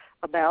more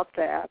about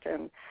that.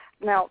 And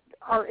now,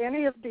 are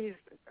any of these?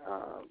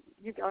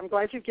 I'm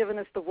glad you've given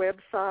us the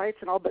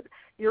websites and all, but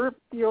your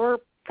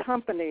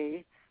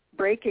company,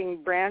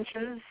 Breaking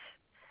Branches,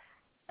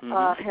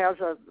 has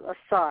a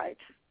site,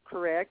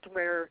 correct?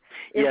 Where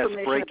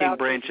information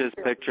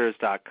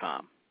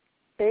breakingbranchespictures.com.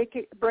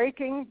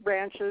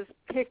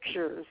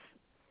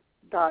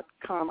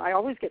 breakingbranchespictures.com. I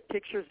always get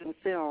pictures and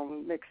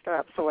film mixed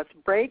up, so it's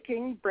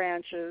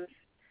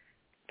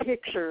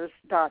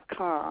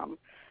breakingbranchespictures.com,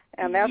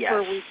 and that's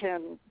where we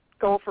can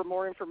go for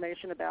more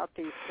information about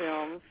these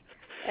films,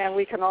 and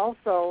we can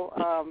also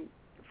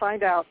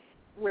find out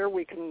where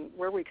we can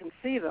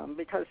see them,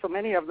 because so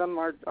many of them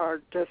are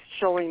just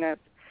showing at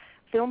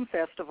film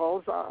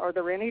festivals. Are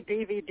there any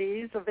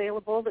DVDs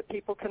available that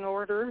people can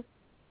order?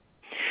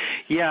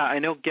 Yeah, I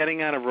know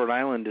Getting Out of Rhode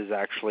Island is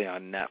actually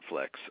on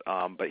Netflix,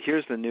 but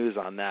here's the news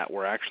on that.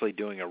 We're actually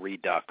doing a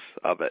redux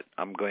of it.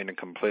 I'm going to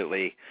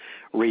completely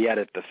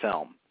re-edit the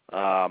film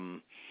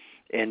and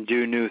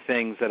do new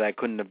things that I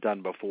couldn't have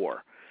done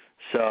before.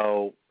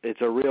 So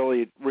it's a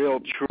real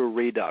true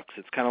redux.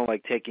 It's kind of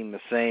like taking the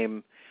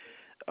same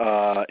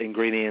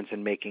ingredients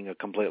and making a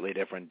completely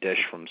different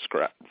dish from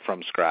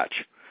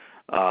scratch.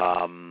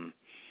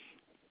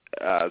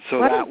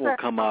 So that will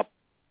come up.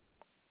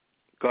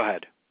 Go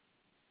ahead.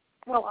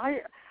 Well,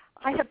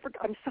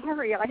 I'm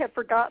sorry, I had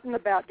forgotten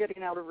about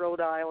Getting Out of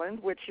Rhode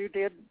Island, which you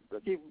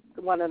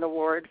won an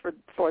award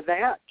for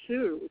that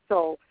too.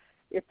 So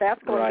if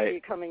that's going to be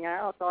coming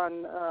out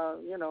on,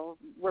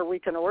 where we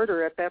can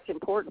order it, that's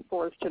important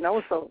for us to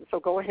know. So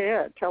go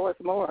ahead, tell us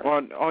more.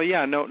 Well,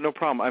 yeah, no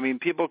problem. I mean,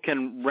 people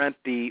can rent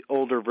the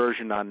older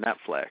version on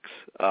Netflix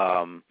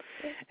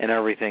and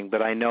everything,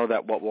 but I know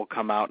that what will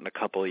come out in a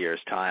couple of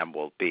years' time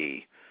will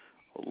be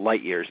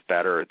light years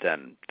better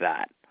than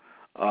that.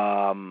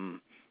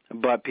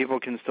 But people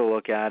can still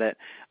look at it.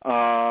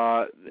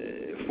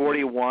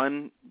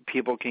 41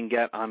 people can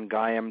get on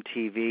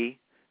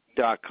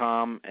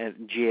GaiamTV.com,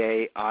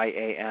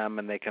 GAIAM,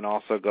 and they can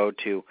also go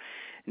to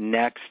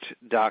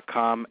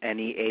next.com,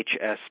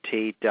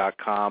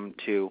 NEHST.com,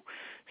 to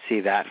see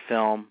that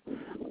film.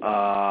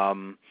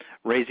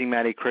 Raising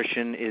Matty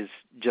Christian is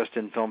just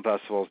in film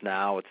festivals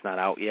now. It's not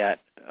out yet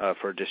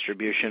for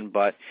distribution,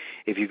 but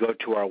if you go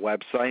to our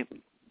website,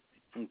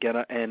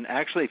 and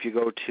actually, if you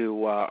go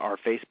to our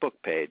Facebook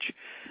page,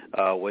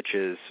 which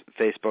is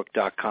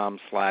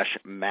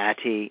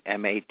facebook.com/Matty,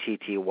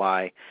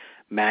 M-A-T-T-Y,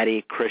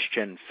 Matty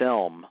Christian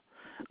Film,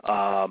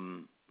 I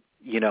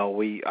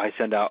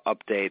send out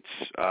updates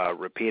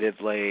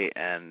repeatedly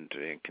and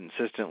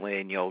consistently,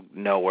 and you'll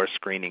know where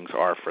screenings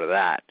are for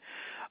that.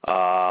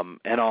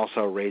 And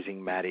also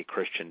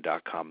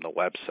raisingmattychristian.com, the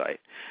website.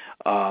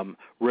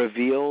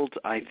 Revealed,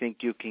 I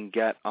think you can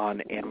get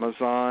on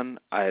Amazon.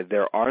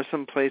 There are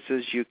some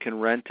places you can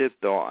rent it,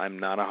 though I'm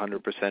not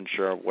 100%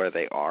 sure where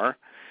they are.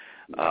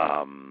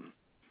 And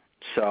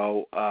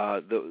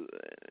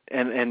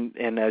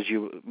as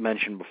you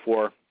mentioned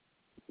before,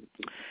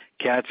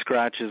 Cat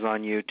Scratch is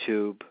on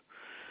YouTube.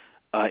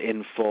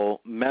 In full.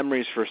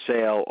 Memories for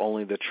Sale,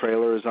 only the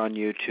trailer is on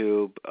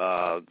YouTube.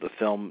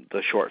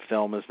 The short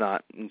film is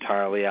not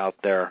entirely out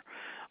there.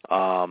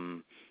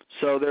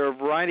 So there are a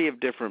variety of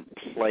different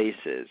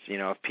places.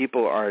 If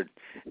people are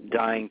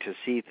dying to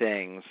see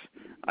things,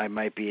 I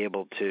might be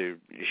able to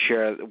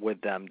share with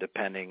them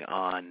depending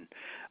on,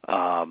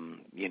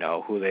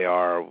 who they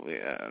are,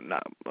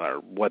 or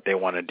what they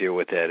want to do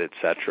with it,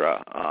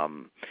 etc.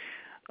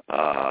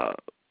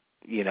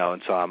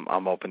 And so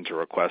I'm open to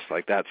requests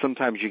like that.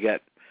 Sometimes you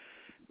get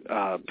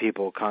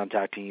people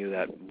contacting you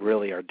that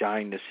really are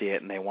dying to see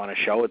it and they want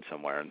to show it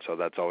somewhere, and so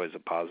that's always a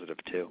positive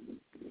too.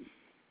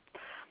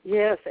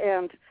 Yes,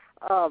 and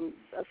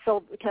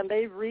so can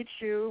they reach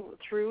you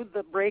through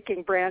the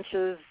Breaking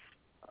Branches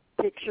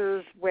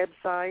Pictures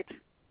website?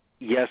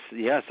 Yes,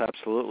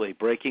 absolutely.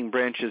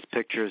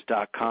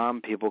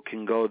 BreakingBranchesPictures.com. People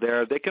can go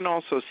there. They can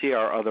also see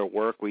our other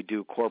work. We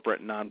do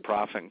corporate,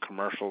 nonprofit, and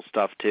commercial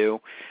stuff too.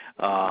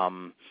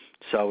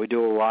 So we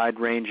do a wide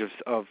range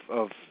of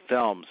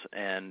films,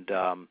 and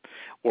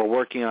we're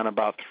working on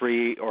about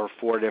 3 or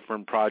 4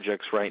 different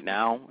projects right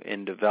now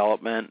in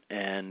development,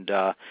 and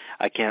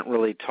I can't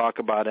really talk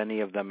about any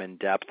of them in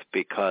depth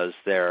because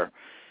they're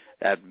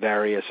at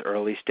various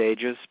early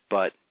stages,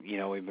 but,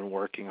 we've been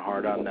working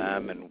hard on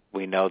them, and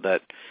we know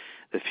that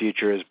the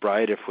future is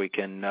bright if we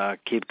can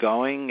keep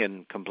going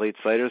and complete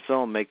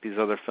Slatersville and make these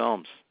other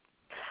films.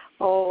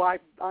 Oh,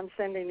 I'm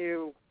sending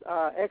you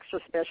extra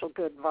special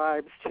good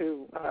vibes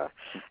to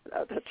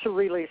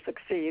really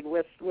succeed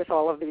with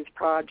all of these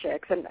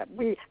projects. And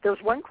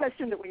there's one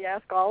question that we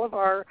ask all of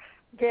our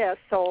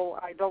guests, so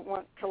I don't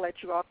want to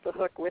let you off the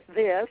hook with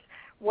this.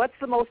 What's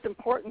the most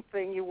important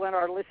thing you want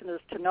our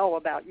listeners to know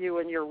about you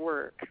and your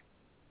work?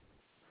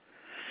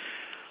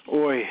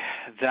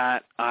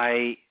 That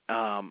I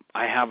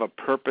have a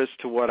purpose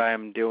to what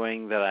I'm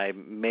doing, that I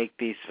make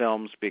these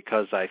films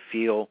because I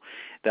feel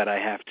that I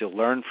have to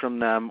learn from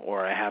them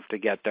or I have to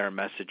get their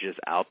messages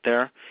out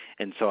there.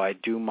 And so I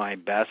do my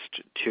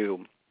best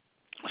to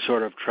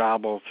sort of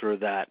travel through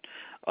that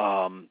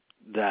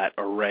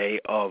array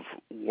of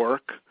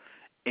work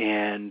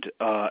and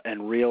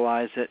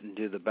realize it and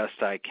do the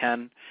best I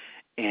can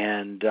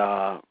and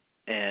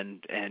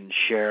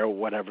share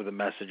whatever the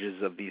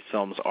messages of these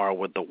films are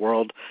with the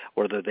world,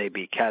 whether they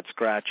be Cat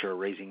Scratch or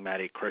Raising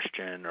Matty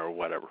Christian or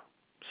whatever.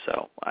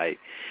 So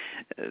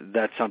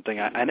that's something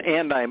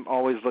and I'm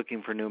always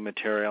looking for new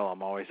material.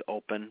 I'm always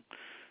open.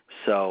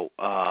 So,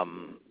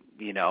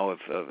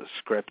 if a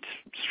script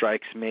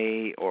strikes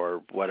me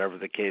or whatever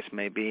the case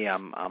may be,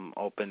 I'm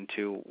open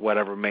to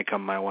whatever may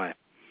come my way.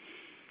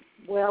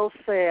 Well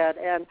said.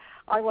 And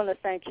I want to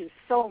thank you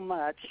so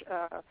much,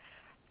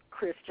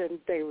 Christian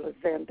de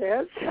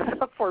Rezendes,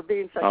 for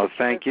being such a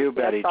thank you,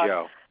 Betty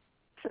Jo.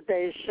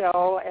 Today's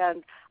show,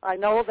 and I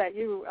know that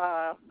you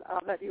have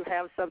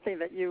something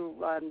that you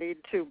need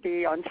to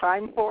be on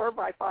time for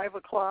by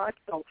 5:00.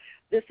 So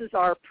this is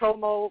our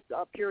promo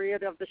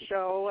period of the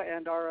show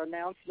and our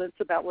announcements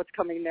about what's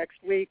coming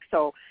next week.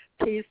 So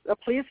please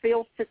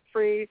feel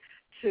free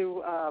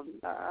to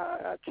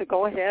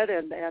go ahead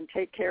and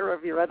take care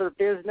of your other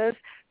business,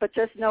 but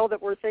just know that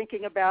we're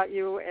thinking about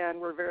you and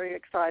we're very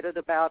excited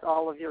about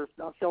all of your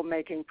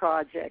filmmaking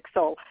projects.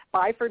 So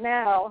bye for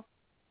now.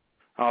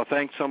 Oh,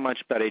 thanks so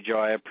much, Betty Jo.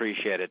 I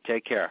appreciate it.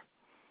 Take care.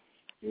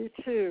 You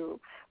too.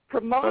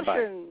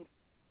 Promotion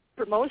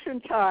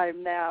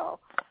time now.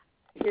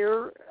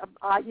 Here,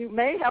 you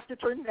may have to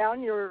turn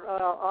down your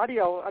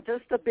audio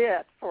just a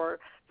bit for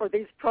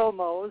these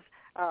promos,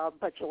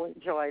 but you'll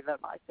enjoy them,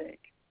 I think.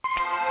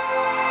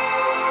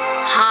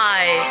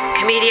 Hi,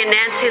 comedian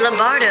Nancy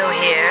Lombardo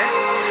here,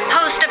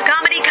 host of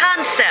Comedy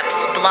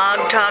Concepts,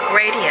 Blog Talk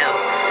Radio.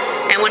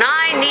 And when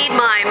I need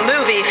my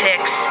movie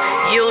fix,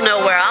 you'll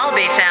know where I'll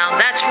be found.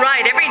 That's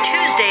right, every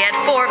Tuesday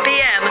at 4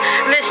 p.m.,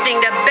 listening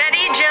to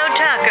Betty Jo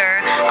Tucker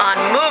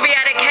on Movie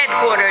Attic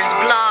Headquarters,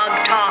 Blog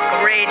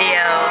Talk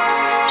Radio.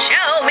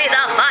 Show me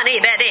the funny,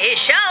 Betty.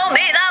 Show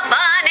me the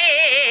funny.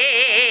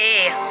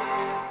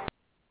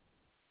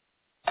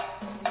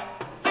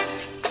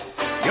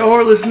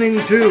 You're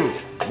listening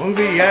to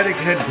Movie Attic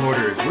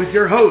Headquarters with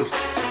your host,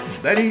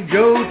 Betty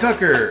Jo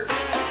Tucker.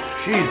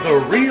 She's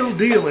the real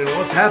deal in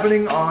what's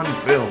happening on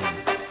film.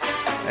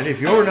 And if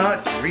you're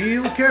not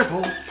real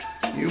careful,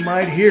 you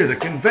might hear the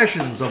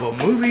confessions of a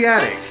movie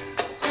addict.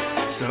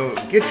 So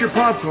get your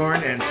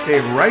popcorn and stay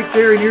right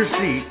there in your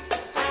seat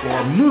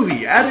for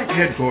Movie Attic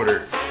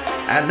Headquarters.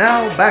 And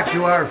now back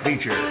to our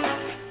feature.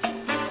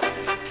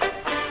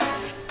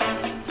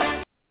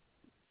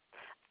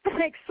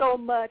 Thanks so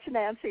much,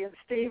 Nancy and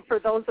Steve, for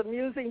those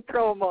amusing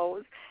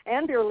promos.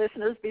 And dear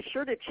listeners, be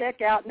sure to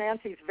check out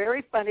Nancy's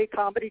very funny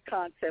Comedy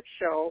Concept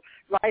show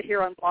right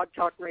here on Blog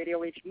Talk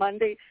Radio each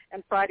Monday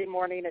and Friday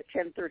morning at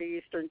 10:30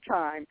 Eastern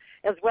Time,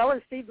 as well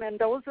as Steve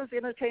Mendoza's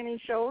entertaining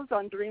shows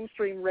on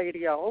Dreamstream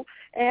Radio.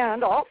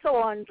 And also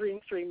on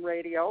Dreamstream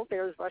Radio,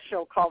 there's a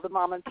show called the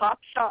Mom and Pop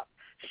Shop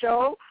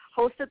Show,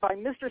 hosted by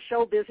Mr.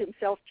 Showbiz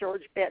himself,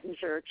 George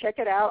Bettinger. Check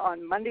it out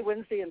on Monday,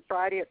 Wednesday, and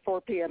Friday at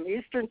 4 p.m.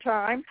 Eastern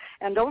Time.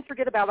 And don't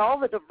forget about all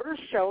the diverse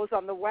shows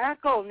on the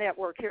Wacko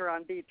Network here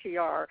on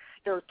BTR.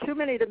 There are too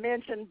many to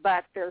mention,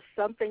 but there's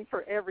something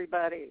for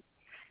everybody.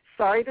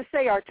 Sorry to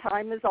say our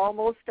time is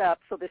almost up,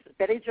 so this is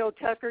Betty Jo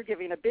Tucker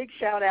giving a big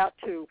shout-out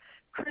to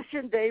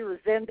Christian de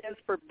Rezendes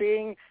for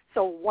being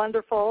so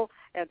wonderful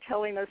and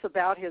telling us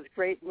about his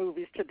great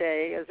movies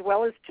today, as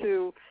well as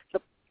to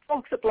the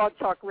folks at Blog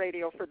Talk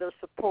Radio for their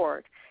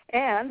support,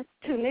 and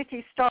to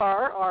Nikki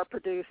Starr, our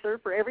producer,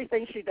 for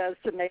everything she does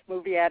to make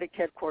Movie Addict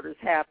Headquarters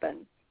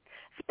happen.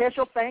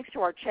 Special thanks to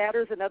our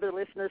chatters and other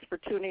listeners for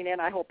tuning in.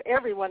 I hope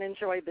everyone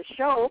enjoyed the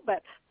show,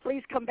 but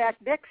please come back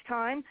next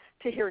time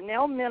to hear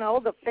Nell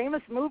Minow, the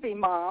famous movie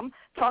mom,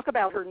 talk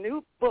about her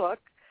new book,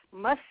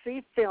 Must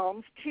See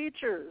Films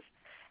Teachers.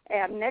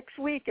 And next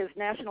week is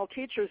National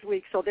Teachers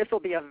Week, so this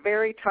will be a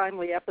very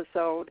timely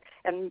episode.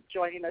 And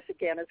joining us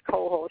again as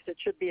co-host, it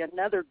should be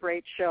another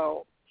great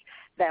show.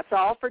 That's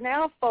all for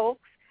now,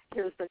 folks.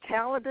 Here's the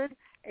talented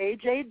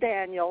A.J.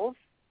 Daniels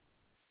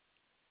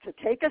to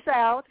take us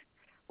out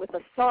with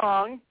a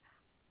song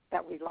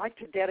that we'd like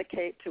to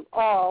dedicate to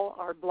all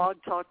our Blog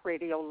Talk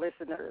Radio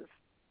listeners.